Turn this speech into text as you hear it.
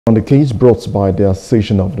On the case brought by the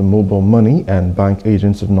Association of the Mobile Money and Bank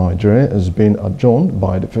Agents of Nigeria has been adjourned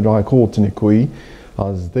by the Federal High Court in Ikoyi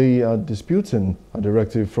as they are disputing a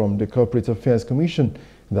directive from the Corporate Affairs Commission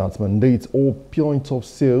that mandates all point of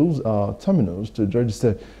sales terminals to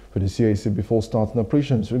register for the CAC before starting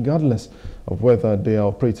operations, regardless of whether they are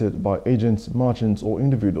operated by agents, merchants or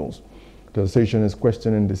individuals. The association is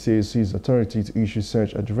questioning the CAC's authority to issue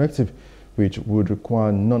such a directive, which would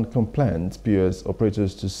require non-compliant POS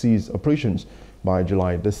operators to cease operations by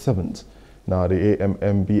July the 7th. Now, the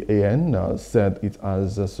Ammban'S said it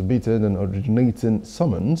has submitted an originating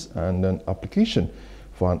summons and an application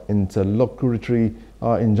for an interlocutory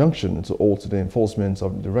injunction to alter the enforcement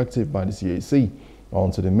of the directive by the CAC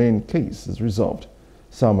until the main case is resolved.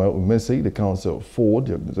 Samuel Umesi, the counsel for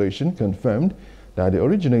the organization, confirmed that the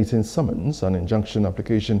originating summons and injunction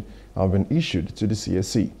application have been issued to the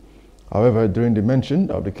CAC. However, during the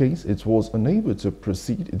mention of the case, it was unable to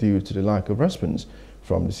proceed due to the lack of response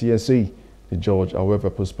from the CSC. The judge, however,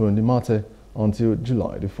 postponed the matter until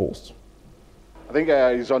July the 1st. I think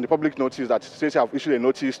it's on the public notice that CSC have issued a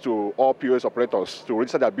notice to all POS operators to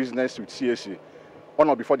register their business with CSC on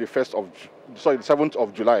or before the 7th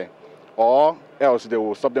of July, or else they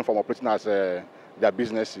will stop them from operating as their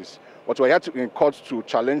businesses. But we're here in court to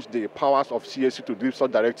challenge the powers of CAC to give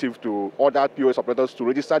such directive to other POS operators to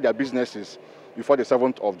register their businesses before the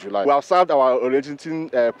 7th of July. We have served our originating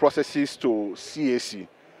processes to CAC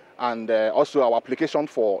and also our application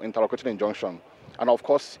for interlocutory injunction. And of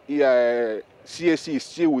course, CAC is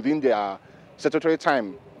still within their statutory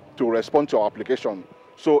time to respond to our application.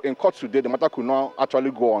 So in court today, the matter could not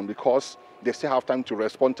actually go on because they still have time to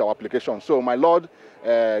respond to our application. So my Lord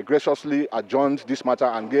graciously adjourned this matter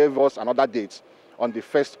and gave us another date on the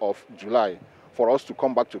 1st of July for us to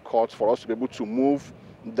come back to court, for us to be able to move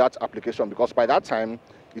that application, because by that time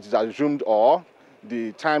it is assumed or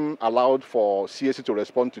the time allowed for CAC to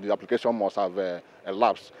respond to the application must have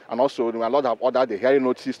elapsed. And also, my Lord have ordered the hearing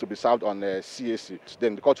notice to be served on CAC.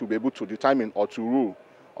 Then the court will be able to determine or to rule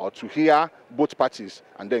or to hear both parties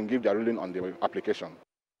and then give their ruling on the application.